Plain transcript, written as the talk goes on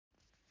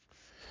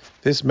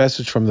This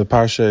message from the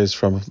Parsha is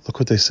from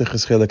Likutei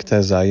Sichos Chelek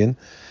Tes Zayin,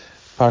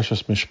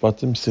 Parshas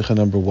Mishpatim, Sicha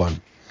number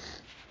 1.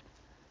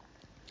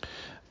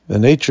 The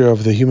nature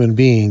of the human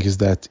being is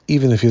that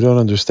even if you don't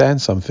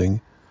understand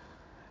something,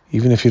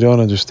 even if you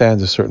don't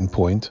understand a certain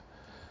point,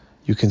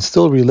 you can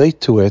still relate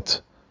to it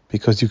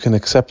because you can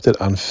accept it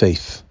on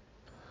faith.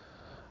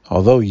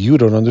 Although you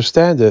don't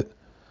understand it,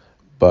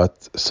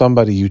 but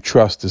somebody you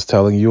trust is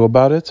telling you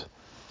about it,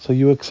 so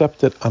you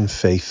accept it on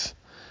faith.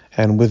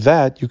 And with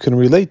that, you can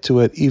relate to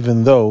it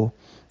even though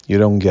you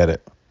don't get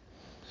it.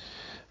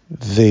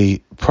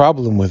 The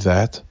problem with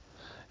that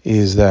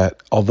is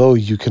that although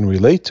you can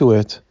relate to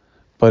it,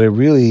 but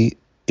it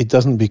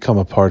doesn't become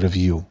a part of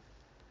you.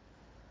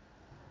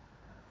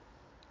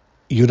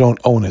 You don't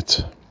own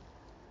it.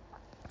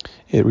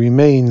 It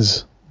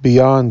remains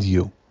beyond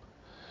you.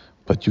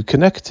 But you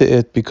connect to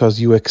it because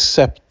you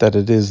accept that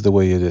it is the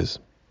way it is.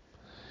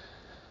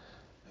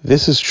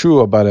 This is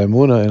true about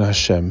Emunah in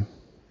Hashem,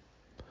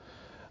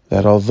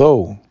 that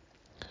although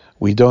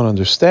we don't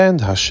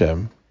understand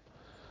Hashem,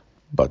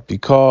 but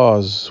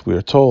because we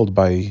are told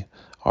by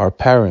our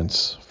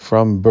parents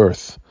from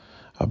birth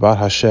about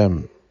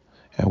Hashem,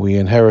 and we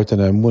inherit an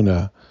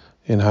Emunah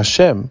in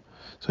Hashem,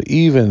 so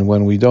even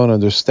when we don't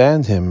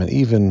understand Him, and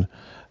even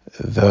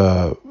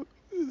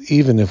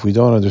if we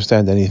don't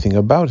understand anything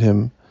about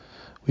Him,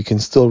 we can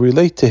still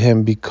relate to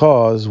Him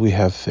because we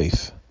have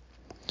faith.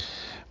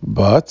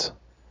 But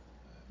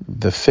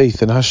the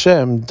faith in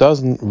Hashem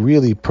doesn't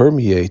really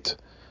permeate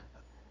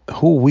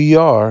who we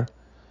are,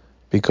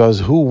 because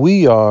who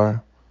we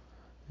are,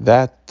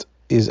 that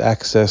is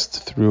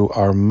accessed through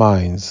our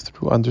minds,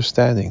 through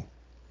understanding.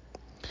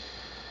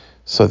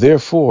 So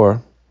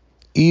therefore,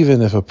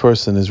 even if a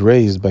person is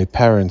raised by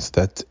parents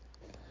that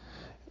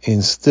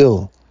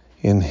instill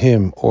in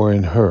him or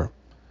in her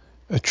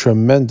a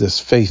tremendous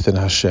faith in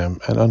Hashem,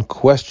 an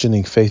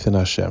unquestioning faith in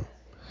Hashem,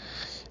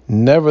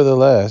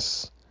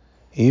 nevertheless,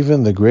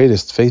 even the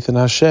greatest faith in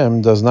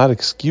Hashem does not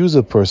excuse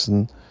a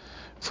person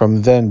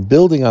from then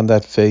building on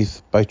that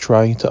faith by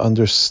trying to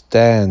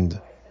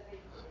understand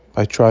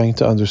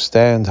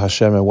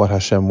Hashem and what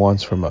Hashem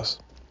wants from us.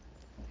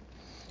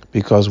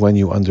 Because when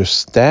you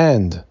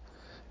understand,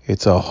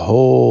 it's a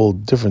whole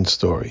different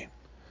story.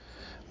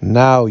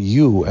 Now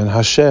you and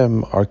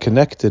Hashem are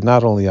connected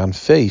not only on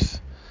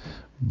faith,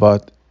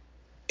 but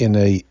in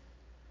a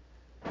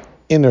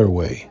inner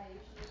way,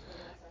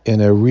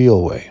 in a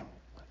real way,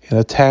 in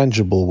a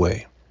tangible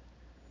way.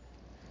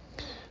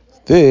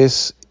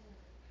 This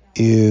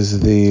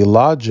is the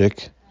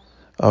logic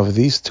of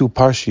these two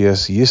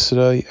Parshias,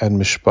 Yisro and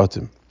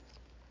Mishpatim.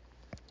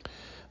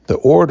 The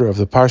order of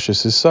the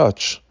Parshas is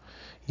such: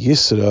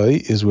 Yisro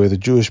is where the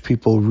Jewish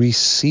people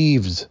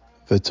received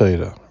the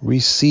Torah,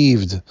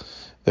 received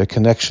their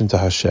connection to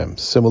Hashem,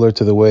 similar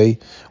to the way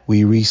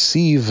we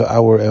receive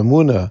our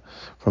emunah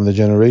from the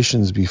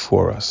generations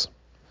before us.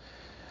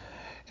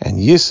 And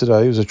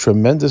Yisro was a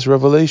tremendous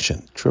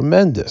revelation,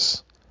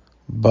 tremendous,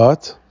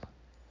 but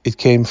it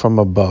came from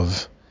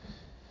above.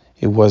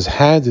 It was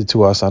handed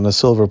to us on a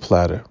silver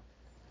platter.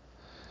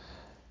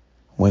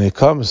 When it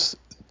comes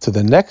to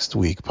the next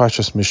week,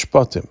 Parshas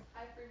Mishpatim,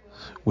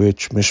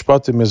 which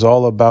Mishpatim is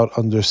all about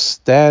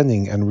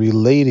understanding and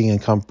relating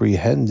and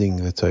comprehending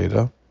the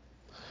Torah,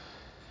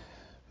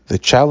 the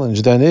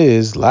challenge then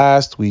is,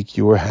 last week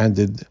you were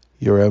handed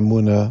your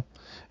emunah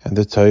and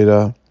the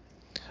Torah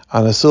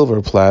on a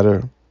silver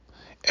platter,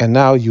 and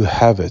now you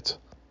have it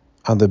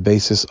on the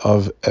basis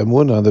of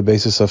emunah, on the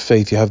basis of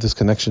faith. You have this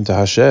connection to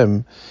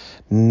Hashem.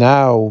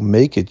 Now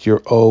make it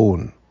your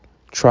own.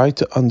 Try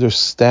to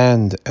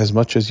understand as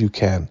much as you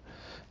can,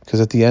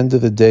 because at the end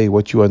of the day,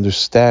 what you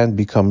understand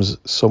becomes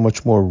so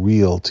much more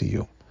real to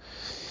you.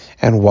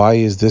 And why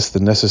is this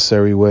the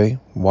necessary way?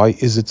 Why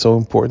is it so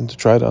important to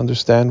try to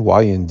understand?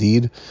 Why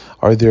indeed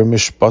are there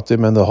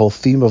mishpatim and the whole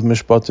theme of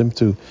mishpatim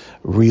to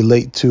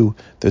relate to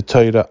the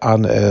Torah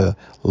on a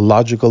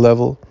logical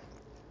level?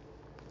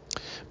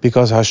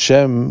 Because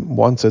Hashem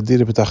wants a dir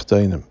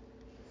b'tachtainim.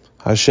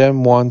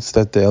 Hashem wants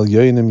that the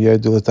elyonim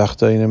yerdu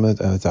l'tachtainim and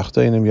the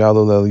tachtainim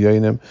yalu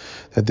l'elyonim,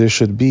 that there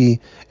should be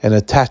an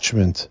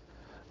attachment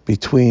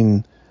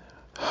between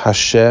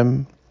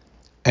Hashem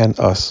and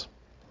us.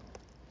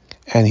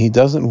 And He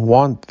doesn't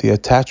want the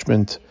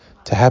attachment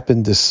to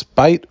happen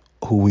despite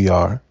who we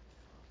are,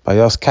 by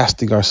us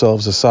casting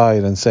ourselves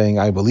aside and saying,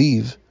 I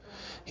believe.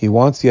 He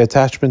wants the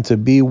attachment to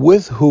be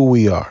with who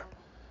we are.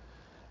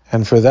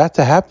 And for that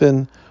to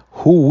happen,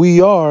 who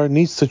we are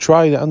needs to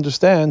try to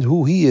understand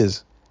who He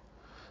is.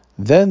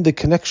 Then the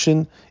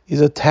connection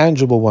is a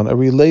tangible one, a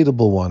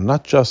relatable one,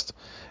 not just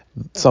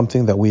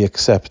something that we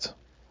accept.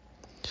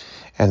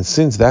 And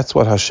since that's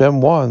what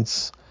Hashem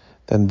wants,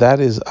 then that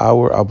is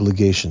our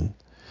obligation,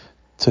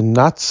 to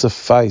not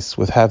suffice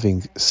with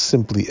having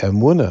simply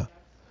emunah,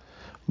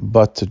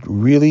 but to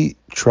really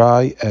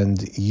try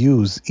and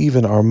use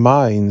even our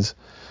minds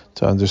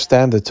to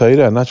understand the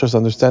Torah, and not just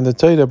understand the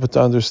Torah, but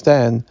to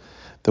understand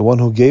the one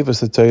who gave us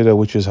the Torah,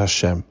 which is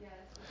Hashem.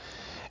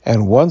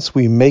 And once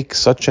we make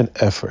such an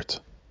effort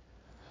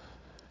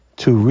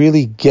to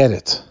really get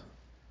it,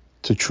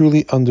 to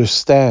truly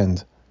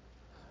understand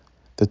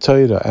the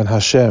Torah and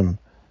Hashem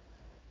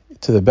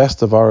to the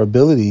best of our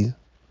ability,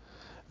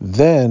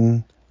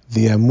 then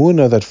the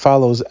emunah that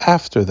follows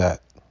after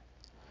that,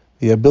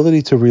 the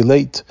ability to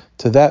relate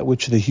to that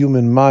which the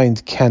human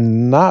mind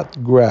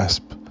cannot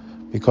grasp,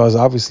 because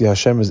obviously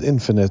Hashem is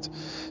infinite,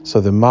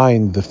 so the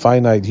mind, the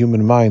finite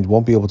human mind,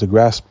 won't be able to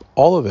grasp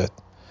all of it.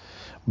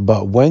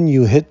 But when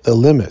you hit the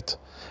limit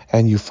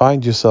and you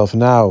find yourself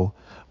now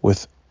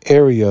with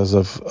areas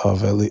of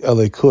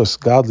elikus,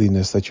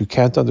 godliness, that you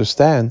can't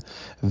understand,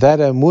 that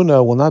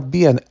emunah will not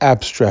be an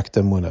abstract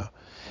emunah.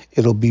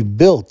 It'll be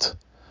built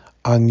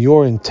on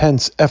your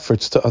intense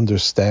efforts to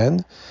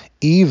understand.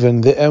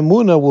 Even the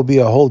emunah will be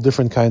a whole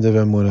different kind of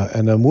emunah,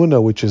 an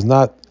emunah which is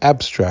not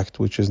abstract,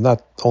 which is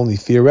not only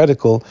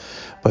theoretical,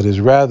 but is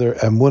rather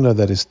emunah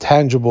that is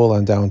tangible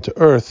and down to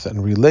earth and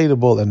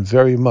relatable and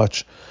very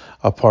much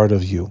a part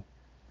of you.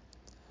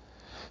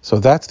 So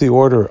that's the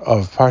order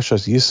of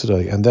Parshas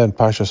Yisro and then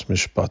Parshas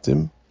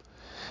Mishpatim,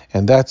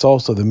 and that's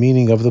also the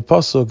meaning of the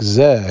pasuk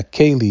Zeh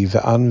Keli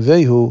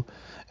ve'anvehu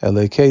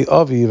Elekei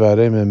Avi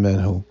v'arei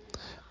menhu.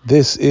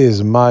 This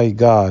is my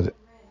God,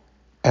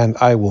 and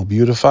I will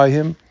beautify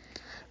him,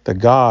 the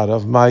God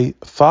of my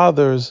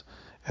fathers,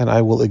 and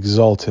I will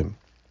exalt him.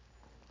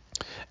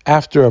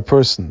 After a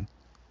person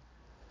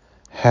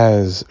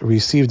has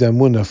received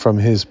emunah from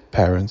his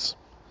parents,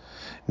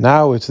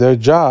 now it's their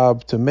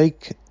job to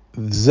make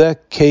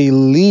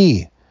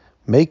Zekeli,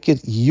 make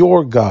it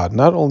your God,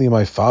 not only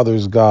my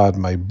father's God,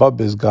 my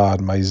Bub's God,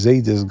 my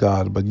Zayd's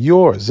God, but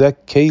your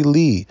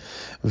Zekeli,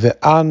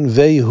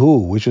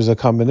 Ve'anvehu, which is a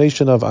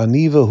combination of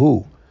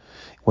Anivahu.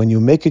 When you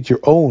make it your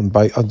own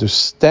by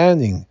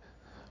understanding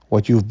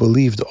what you've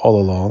believed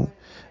all along,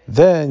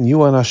 then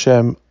you and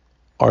Hashem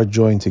are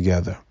joined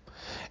together.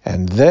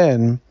 And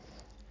then,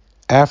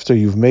 after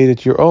you've made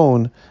it your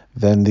own,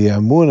 then the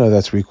emunah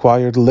that's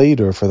required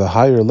later for the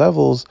higher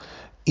levels,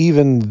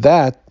 even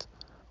that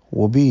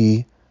will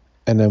be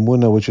an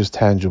emunah which is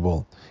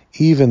tangible.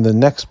 Even the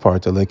next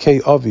part, the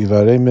lekei avi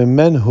v'arei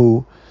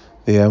menhu,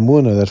 the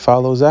emunah that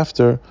follows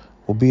after,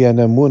 will be an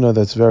emunah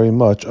that's very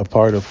much a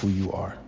part of who you are.